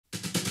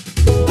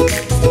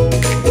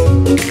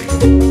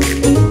Hi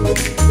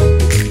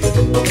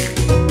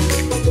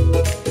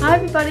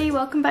everybody,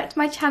 welcome back to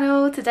my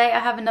channel. Today I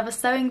have another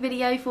sewing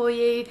video for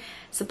you.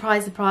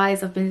 Surprise,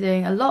 surprise, I've been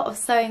doing a lot of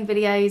sewing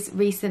videos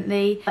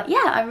recently. But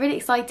yeah, I'm really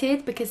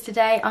excited because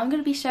today I'm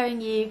going to be showing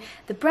you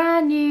the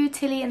brand new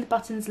Tilly and the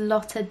Buttons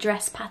Lotta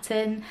Dress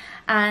pattern.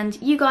 And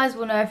you guys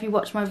will know if you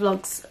watch my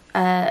vlogs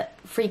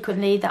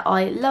frequently that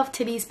I love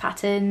Tilly's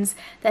patterns.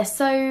 They're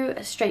so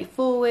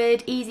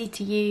straightforward, easy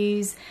to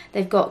use.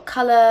 They've got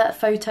colour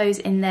photos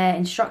in their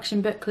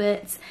instruction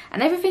booklets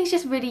and everything's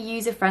just really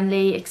user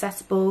friendly,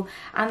 accessible,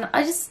 and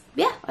I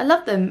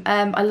love them.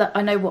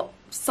 I know what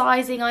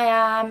sizing I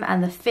am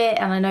and the fit,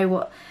 and I know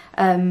what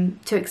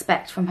to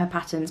expect from her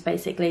patterns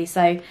basically,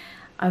 so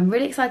I'm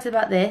really excited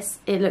about this.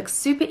 It looks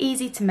super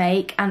easy to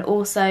make, and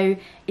also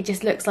it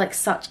just looks like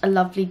such a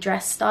lovely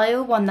dress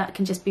style, one that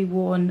can just be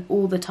worn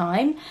all the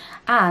time.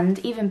 And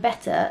even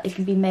better, it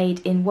can be made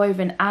in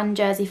woven and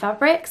jersey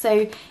fabric.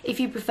 So if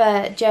you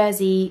prefer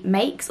jersey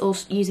makes or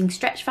using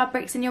stretch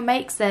fabrics in your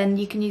makes, then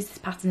you can use this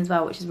pattern as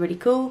well, which is really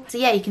cool. So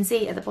yeah, you can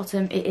see at the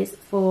bottom it is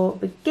for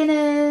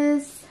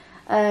beginners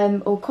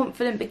or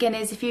confident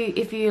beginners.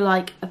 If you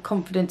like a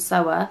confident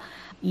sewer,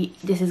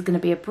 this is going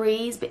to be a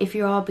breeze, but if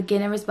you are a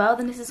beginner as well,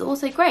 then this is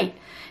also great.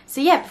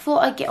 So yeah,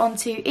 before I get on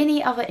to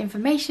any other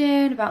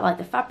information about like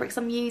the fabrics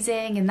I'm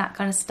using and that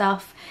kind of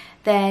stuff,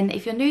 then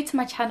if you're new to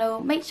my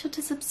channel, make sure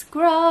to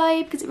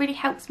subscribe because it really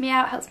helps me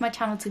out, helps my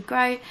channel to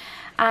grow,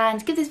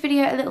 and give this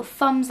video a little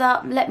thumbs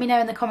up. Let me know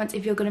in the comments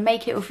if you're going to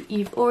make it or if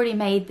you've already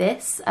made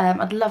this.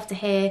 I'd love to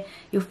hear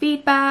your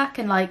feedback,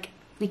 and like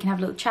we can have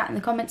a little chat in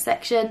the comments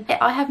section.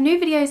 I have new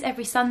videos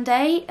every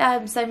Sunday,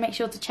 so make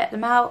sure to check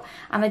them out,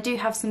 and I do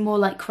have some more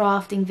like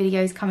crafting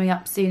videos coming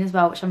up soon as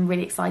well, which I'm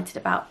really excited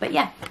about. But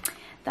yeah,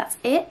 that's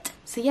it.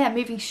 So yeah,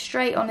 moving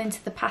straight on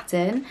into the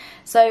pattern.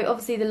 So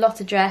obviously the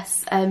Lotta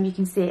dress, you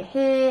can see it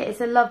here.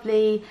 It's a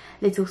lovely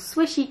little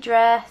swishy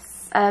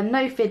dress,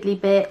 no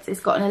fiddly bits. It's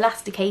got an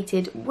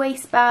elasticated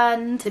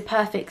waistband, so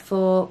perfect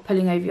for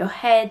pulling over your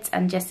head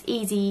and just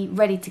easy,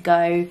 ready to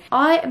go.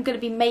 I am going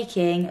to be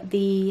making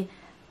the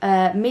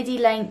midi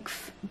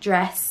length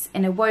dress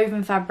in a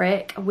woven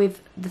fabric with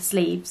the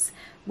sleeves,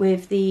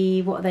 with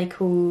the, what are they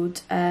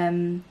called,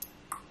 the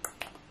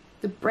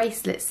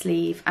bracelet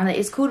sleeve. And it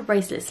is called a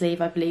bracelet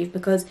sleeve, I believe,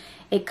 because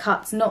it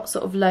cuts not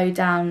sort of low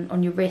down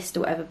on your wrist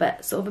or whatever,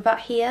 but sort of about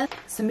here.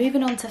 So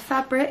moving on to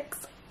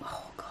fabrics.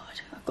 Oh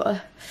god, I've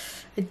got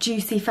a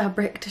juicy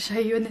fabric to show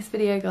you in this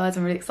video, guys.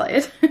 I'm really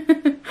excited.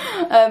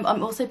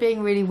 I'm also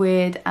being really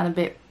weird and a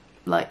bit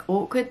like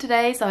awkward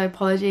today, so I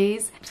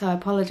apologise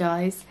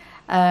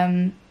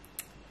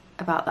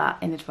about that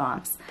in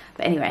advance.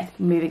 But anyway,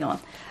 moving on.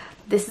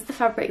 This is the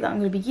fabric that I'm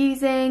going to be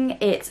using.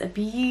 It's a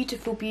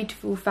beautiful,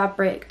 beautiful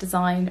fabric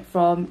design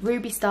from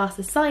Ruby Star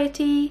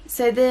Society.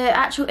 So the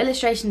actual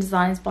illustration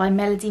design is by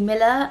Melody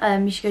Miller.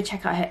 You should go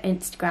check out her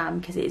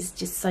Instagram because it is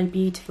just so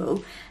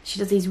beautiful. She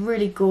does these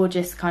really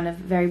gorgeous, kind of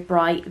very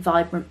bright,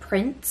 vibrant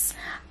prints.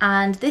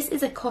 And this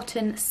is a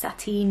cotton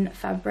sateen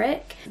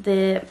fabric,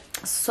 the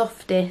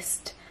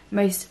softest,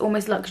 most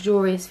almost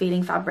luxurious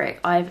feeling fabric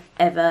I've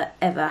ever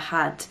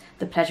had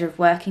the pleasure of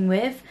working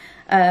with.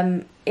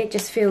 It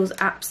just feels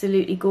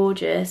absolutely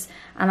gorgeous,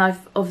 and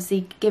I've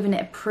obviously given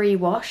it a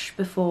pre-wash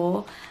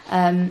before.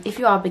 If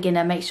you are a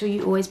beginner, make sure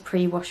you always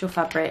pre-wash your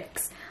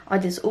fabrics. I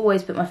just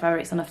always put my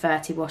fabrics on a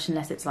 30 wash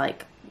unless it's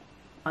like,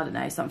 I don't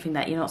know, something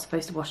that you're not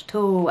supposed to wash at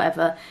all or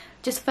whatever.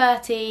 Just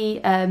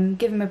 30,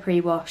 give them a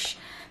pre-wash.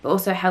 But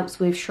also helps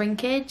with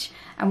shrinkage.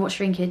 And what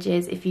shrinkage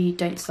is, if you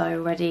don't sew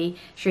already,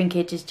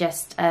 shrinkage is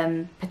just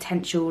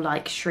potential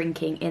like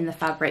shrinking in the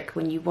fabric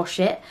when you wash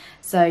it.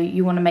 So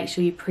you want to make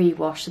sure you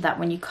pre-wash so that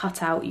when you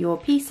cut out your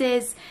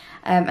pieces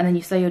and then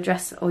you sew your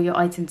dress or your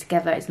item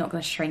together, it's not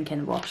going to shrink in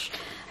the wash.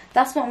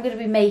 That's what I'm going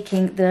to be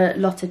making the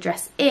Lotta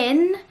dress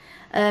in.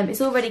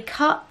 It's already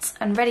cut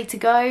and ready to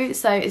go,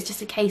 so it's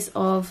just a case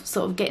of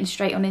sort of getting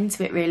straight on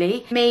into it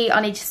really. Me,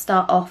 I need to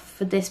start off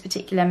for this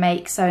particular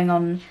make sewing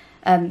on,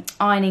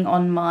 ironing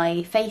on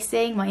my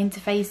facing, my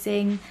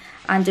interfacing,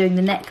 and doing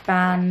the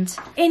neckband.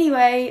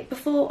 Anyway,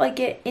 before I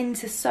get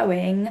into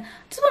sewing, I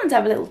just wanted to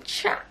have a little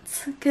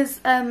chat because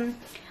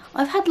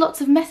I've had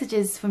lots of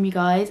messages from you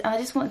guys, and I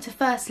just wanted to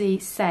firstly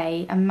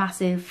say a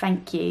massive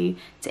thank you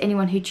to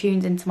anyone who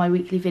tunes into my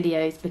weekly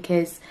videos,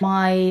 because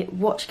my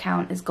watch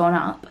count has gone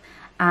up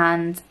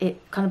and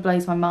it kind of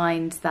blows my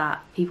mind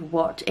that people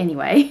watch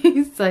anyway.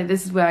 So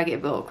this is where I get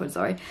a bit awkward,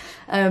 sorry.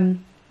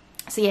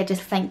 So yeah,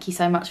 just thank you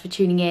so much for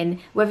tuning in.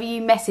 Whether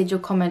you message or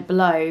comment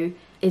below,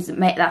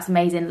 that's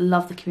amazing.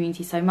 Love the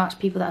community so much.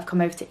 People that have come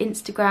over to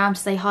Instagram to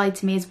say hi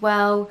to me as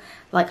well.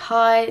 Like,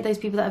 hi, those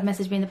people that have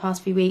messaged me in the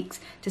past few weeks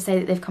to say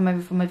that they've come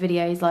over for my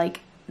videos, like,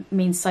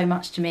 means so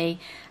much to me.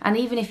 And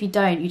even if you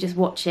don't, you just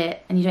watch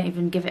it and you don't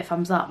even give it a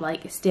thumbs up,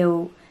 like, it's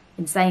still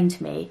insane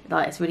to me.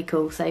 Like, it's really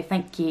cool, so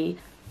thank you.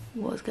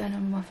 What's going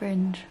on with my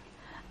fringe?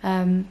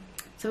 So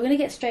we're gonna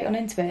get straight on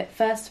into it.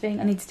 First thing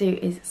I need to do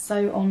is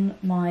iron on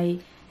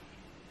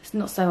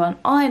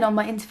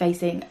my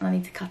interfacing, and I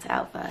need to cut it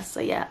out first. So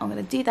yeah, I'm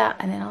gonna do that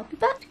and then I'll be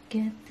back.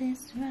 Get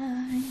this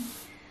right.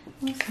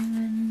 will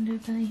surrender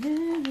by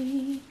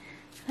early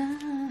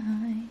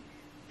light.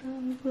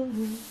 Oh, oh,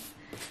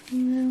 we'll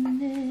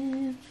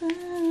never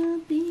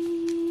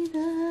be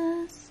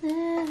the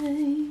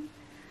same.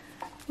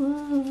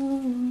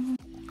 Whoa.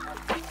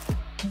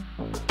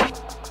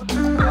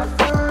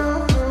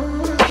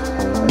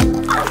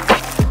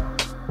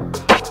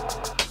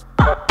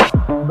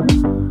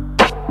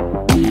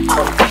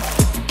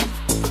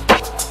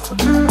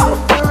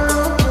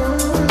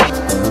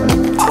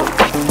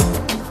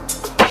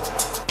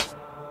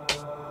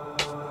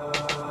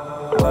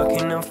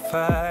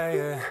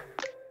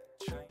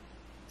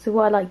 So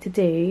what I like to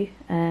do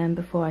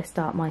before I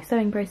start my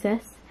sewing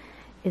process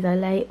is I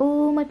lay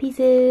all my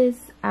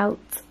pieces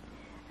out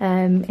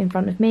in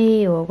front of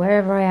me or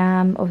wherever I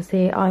am.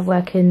 Obviously I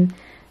work in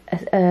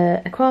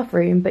a craft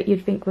room, but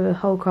you'd think with a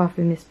whole craft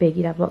room this big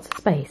you'd have lots of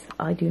space.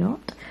 I do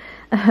not.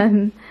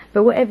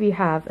 But whatever you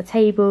have, a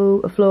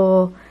table, a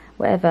floor,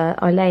 whatever,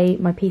 I lay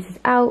my pieces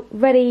out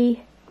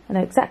ready. I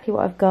know exactly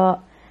what I've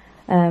got.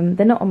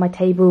 They're not on my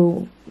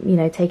table, you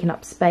know, taking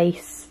up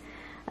space.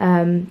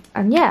 And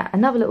yeah,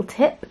 another little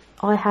tip,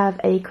 I have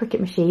a Cricut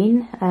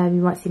machine.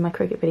 You might see my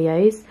Cricut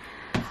videos,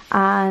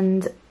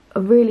 and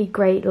a really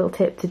great little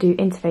tip to do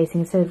interfacing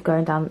instead of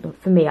going down,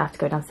 for me I have to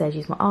go downstairs,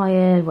 use my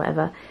iron,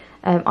 whatever.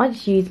 I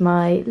just use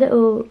my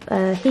little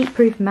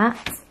heat-proof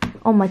mat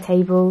on my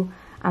table,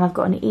 and I've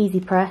got an easy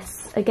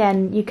press.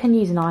 Again, you can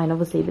use an iron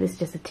obviously, but this is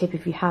just a tip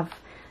if you have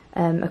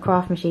a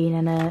craft machine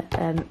and a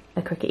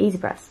Cricut easy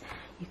press.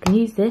 You can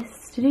use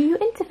this to do your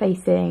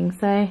interfacing,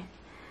 so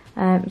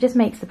it just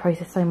makes the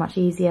process so much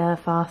easier,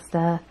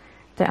 faster.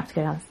 Don't have to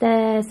go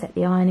downstairs, set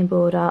the ironing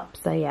board up.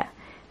 So yeah,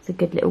 it's a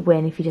good little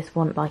win if you just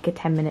want like a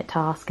 10-minute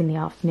task in the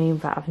afternoon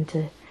without having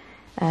to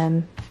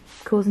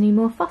cause any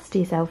more fuss to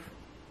yourself.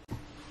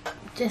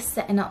 Just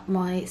setting up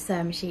my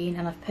sewing machine,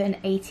 and I've put an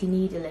 80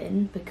 needle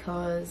in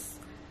because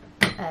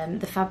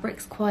the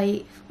fabric's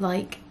quite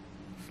lightweight.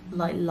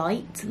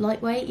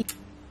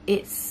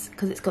 It's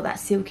because it's got that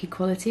silky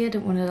quality. I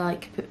don't want to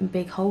like put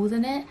big holes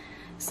in it.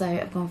 So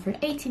I've gone for an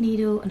 80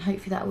 needle, and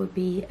hopefully that would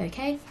be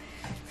okay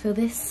for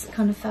this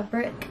kind of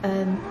fabric.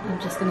 I'm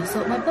just going to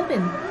sort my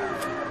bobbin.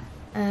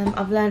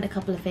 I've learned a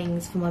couple of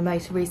things from my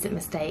most recent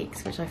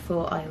mistakes, which I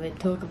thought I would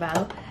talk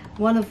about.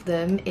 One of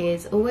them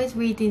is always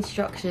read the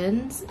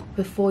instructions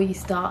before you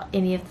start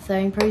any of the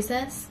sewing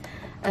process.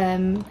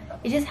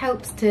 It just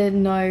helps to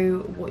know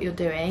what you're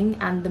doing,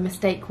 and the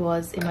mistake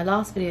was, in my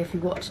last video, if you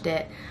watched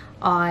it,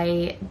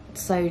 I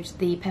sewed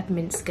the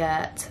peppermint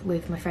skirt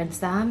with my friend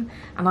Sam,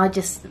 and I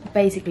just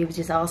basically was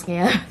just asking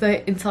her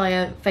the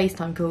entire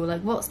FaceTime call,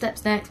 like, what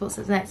steps next, what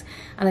steps next,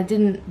 and I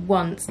didn't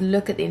once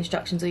look at the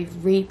instructions or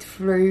even read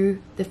through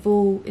the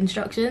full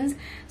instructions,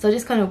 so I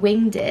just kind of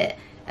winged it,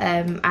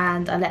 and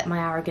I let my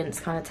arrogance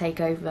kind of take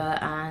over,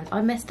 and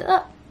I messed it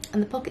up,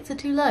 and the pockets are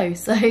too low.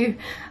 So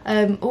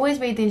always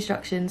read the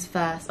instructions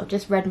first. I've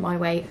just read my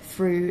way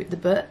through the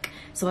book,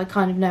 so I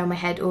kind of know in my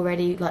head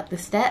already like the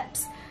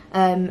steps.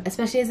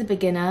 Especially as a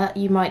beginner,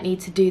 you might need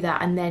to do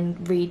that and then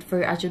read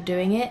through as you're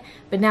doing it,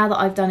 but now that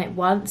I've done it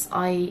once,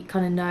 I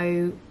kind of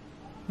know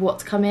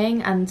what's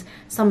coming, and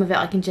some of it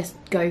I can just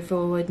go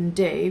forward and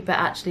do, but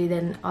actually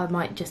then I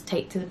might just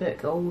take to the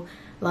book, or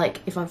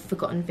like if I've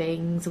forgotten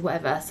things or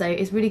whatever. So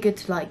it's really good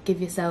to like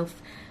give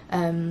yourself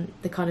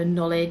the kind of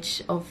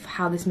knowledge of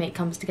how this make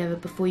comes together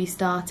before you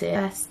start it.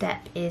 First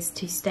step is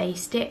to stay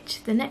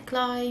stitch the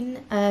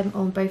neckline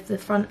on both the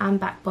front and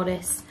back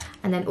bodice,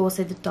 and then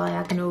also the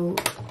diagonal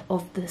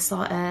of the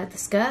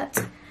skirt.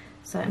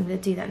 So I'm going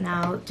to do that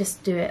now.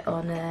 Just do it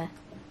on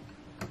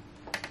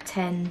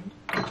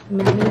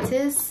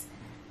 10mm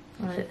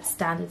on a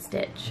standard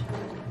stitch.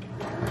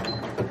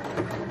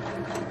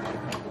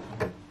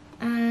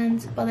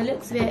 And by the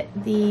looks of it,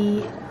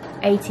 the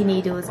 80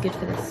 needle is good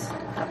for this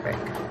fabric.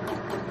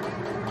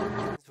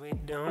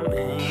 You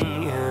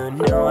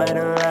know I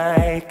don't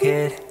like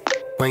it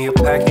when you're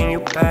packing your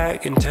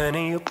bag and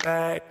turning your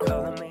back,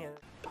 calling me.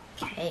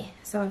 Okay,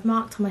 so I've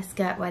marked on my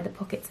skirt where the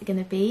pockets are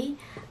going to be,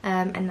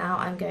 and now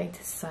I'm going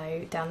to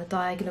sew down the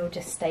diagonal,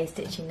 just stay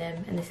stitching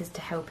them, and this is to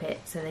help it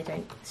so they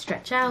don't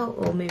stretch out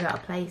or move out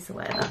of place or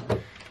whatever.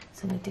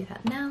 So I'm going to do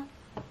that now.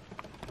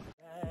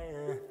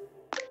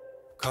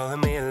 Calling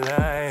me a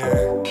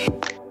liar,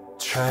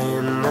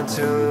 trying not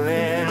to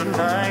let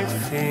my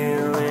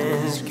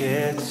feelings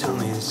get to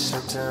me.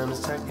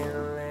 Sometimes I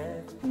can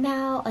let.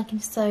 Now I can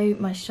sew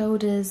my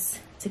shoulders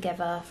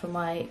together from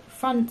my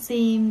front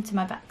seam to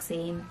my back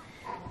seam,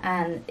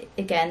 and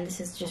again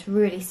this is just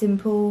really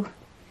simple,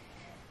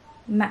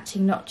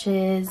 matching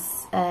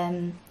notches,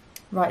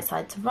 right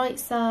side to right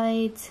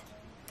side.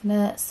 I'm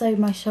gonna sew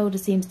my shoulder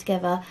seams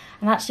together,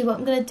 and actually what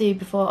I'm gonna do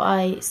before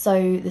I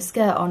sew the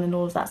skirt on and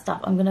all of that stuff,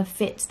 I'm gonna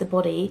fit the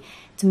body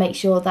to make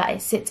sure that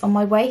it sits on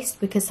my waist,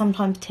 because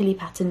sometimes tilly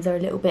patterns are a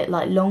little bit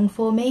like long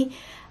for me,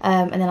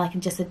 and then I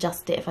can just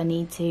adjust it if I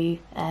need to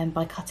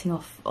by cutting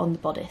off on the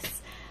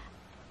bodice.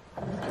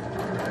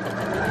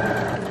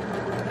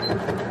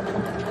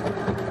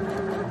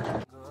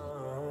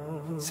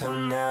 So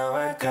now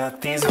I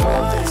got these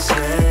horses,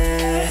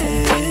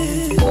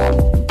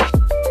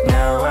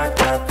 now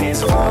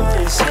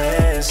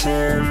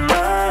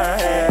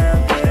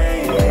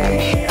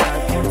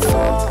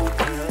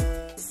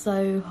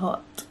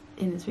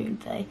this room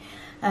today.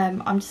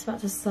 I'm just about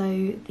to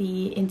sew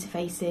the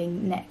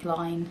interfacing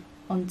neckline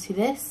onto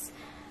this.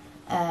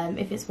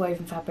 If it's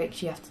woven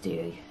fabrics, you have to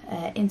do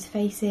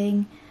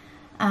interfacing,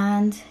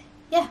 and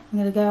yeah, I'm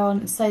going to go on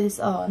and sew this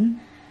on,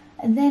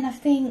 and then I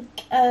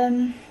think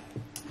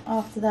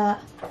after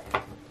that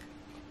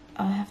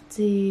I have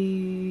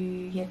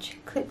to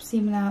clip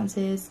seam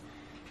allowances,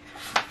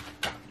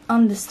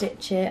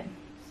 understitch it,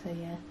 so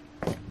yeah.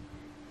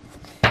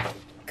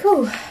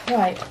 Cool,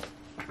 right,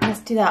 let's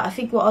do that. I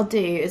think what I'll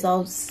do is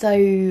I'll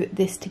sew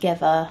this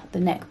together, the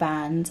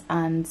neckband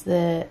and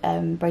the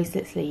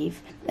bracelet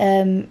sleeve.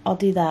 I'll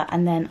do that,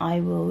 and then I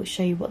will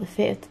show you what the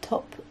fit of the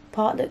top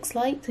part looks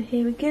like. So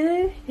here we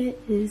go, it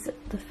is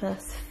the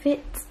first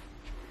fit.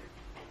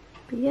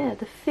 But yeah,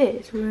 the fit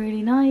is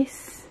really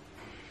nice.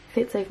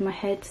 Fits over my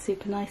head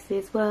super nicely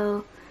as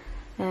well.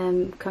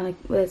 Kind of,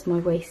 there's my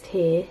waist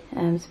here,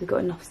 so we've got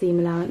enough seam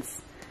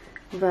allowance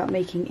without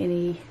making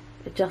any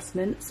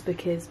adjustments,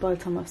 because by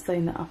the time I've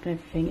sewn that up and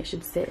everything, it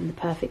should sit in the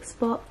perfect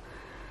spot.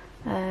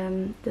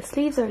 The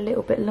sleeves are a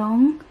little bit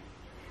long.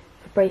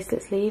 For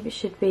bracelet sleeve, it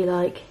should be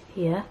like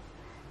here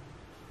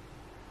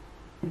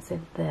instead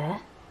of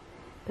there,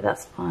 but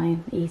that's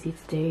fine, easy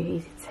to do,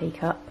 easy to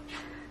take up.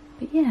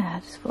 But yeah, I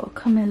just thought I'd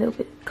come in a little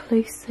bit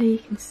closer so you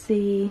can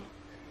see,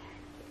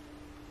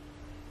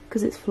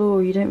 because it's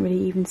floral, you don't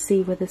really even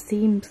see where the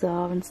seams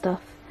are and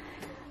stuff.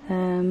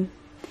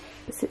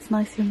 It sits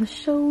nicely on the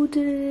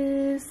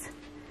shoulders.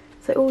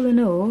 So all in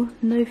all,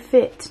 no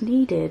fit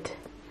needed.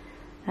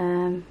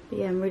 But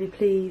yeah, I'm really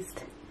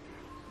pleased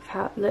with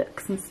how it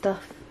looks and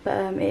stuff.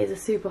 But it is a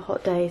super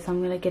hot day, so I'm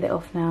going to get it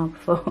off now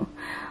before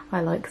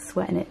I like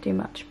sweating it too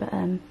much. But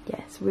yeah,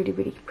 it's really,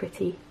 really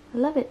pretty. I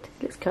love it.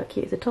 It looks quite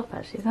cute as a top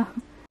actually as well.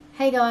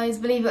 Hey guys,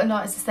 believe it or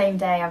not, it's the same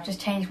day. I've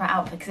just changed my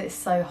outfit because it's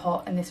so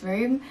hot in this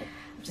room.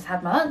 I've just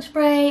had my lunch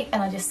break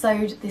and I just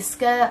sewed this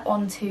skirt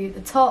onto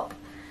the top.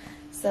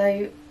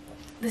 So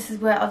this is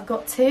where I've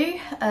got to.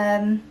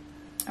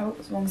 Oh, it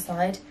was the wrong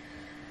side.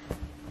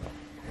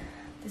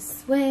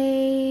 This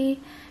way.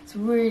 It's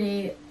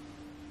really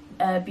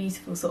a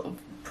beautiful sort of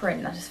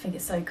print. I just think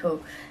it's so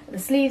cool. The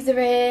sleeves are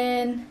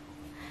in,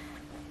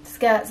 the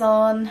skirt's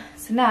on.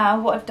 So now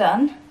what I've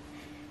done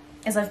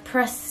is I've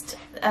pressed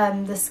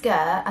the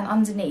skirt, and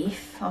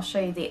underneath, I'll show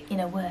you the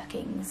inner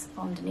workings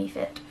underneath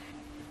it.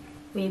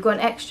 We've got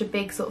an extra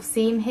big sort of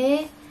seam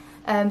here.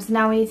 So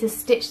now we need to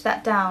stitch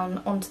that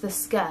down onto the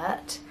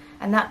skirt,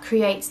 and that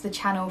creates the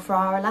channel for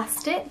our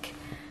elastic.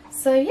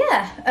 So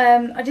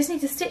yeah, I just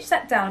need to stitch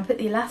that down and put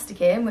the elastic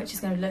in, which is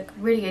going to look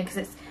really good because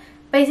it's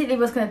basically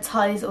what's going to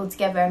tie this all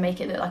together and make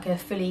it look like a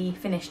fully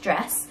finished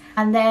dress.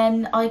 And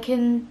then I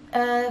can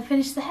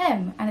finish the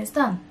hem and it's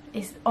done.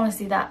 It's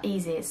honestly that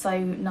easy, it's so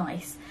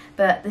nice.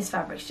 But this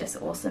fabric's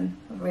just awesome,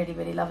 I really,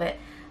 really love it.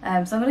 So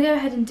I'm going to go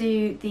ahead and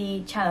do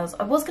the channels.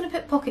 I was going to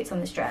put pockets on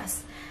this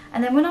dress,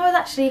 and then when I was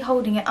actually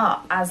holding it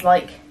up as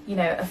like, you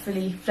know, a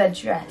fully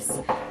fledged dress,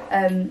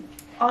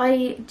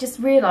 I just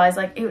realised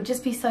like it would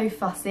just be so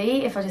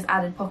fussy if I just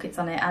added pockets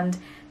on it, and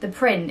the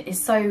print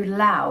is so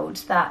loud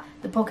that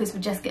the pockets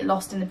would just get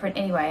lost in the print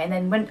anyway, and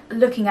then when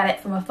looking at it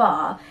from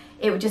afar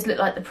it would just look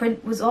like the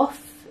print was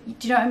off.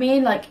 Do you know what I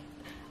mean? Like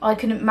I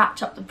couldn't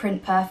match up the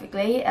print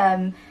perfectly.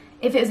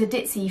 If it was a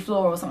ditzy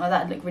floral or something like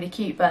that, it'd look really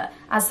cute, but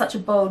as such a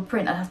bold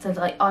print I'd have to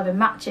like either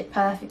match it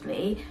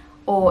perfectly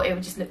or it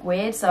would just look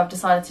weird, so I've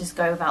decided to just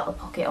go without the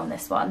pocket on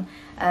this one.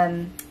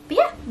 But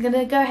yeah, I'm going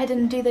to go ahead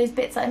and do those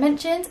bits that I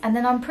mentioned, and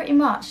then I'm pretty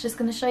much just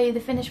going to show you the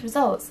finished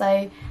result,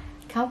 so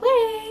can't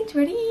wait.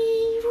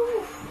 Ready?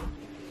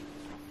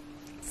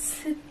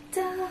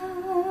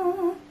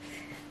 Ta-da!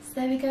 So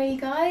there we go you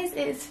guys,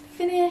 it's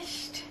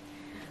finished.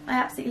 I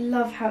absolutely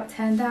love how it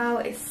turned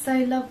out, it's so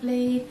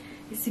lovely,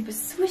 it's super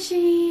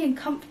swishy and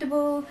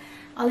comfortable.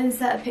 I'll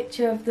insert a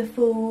picture of the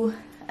full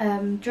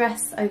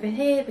dress over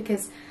here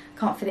because I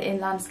can't fit it in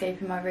landscape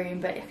in my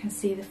room, but you can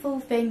see the full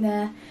thing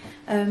there.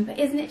 But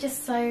isn't it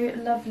just so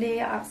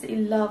lovely? I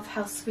absolutely love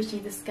how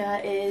swishy the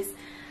skirt is,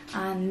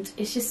 and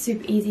it's just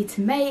super easy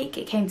to make.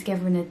 It came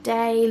together in a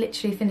day,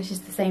 literally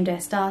finishes the same day I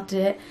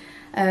started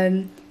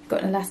it.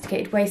 Got an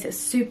elasticated waist that's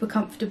super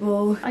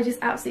comfortable. I just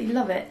absolutely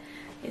love it.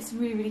 It's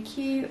really, really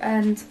cute,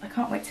 and I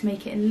can't wait to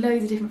make it in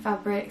loads of different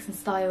fabrics and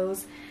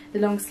styles. The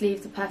long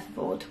sleeves are perfect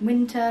for autumn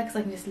winter because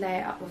I can just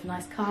layer it up with a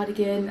nice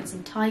cardigan and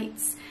some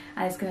tights,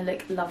 and it's going to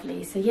look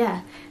lovely. So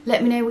yeah,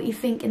 let me know what you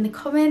think in the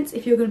comments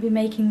if you're going to be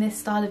making this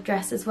style of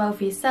dress as well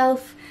for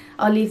yourself.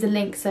 I'll leave the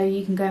link so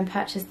you can go and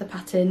purchase the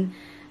pattern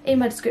in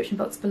my description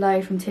box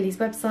below from Tilly's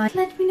website.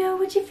 Let me know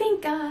what you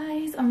think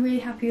guys, I'm really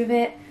happy with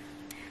it.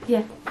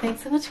 Yeah,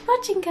 thanks so much for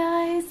watching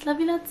guys, love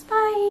you lots,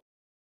 bye!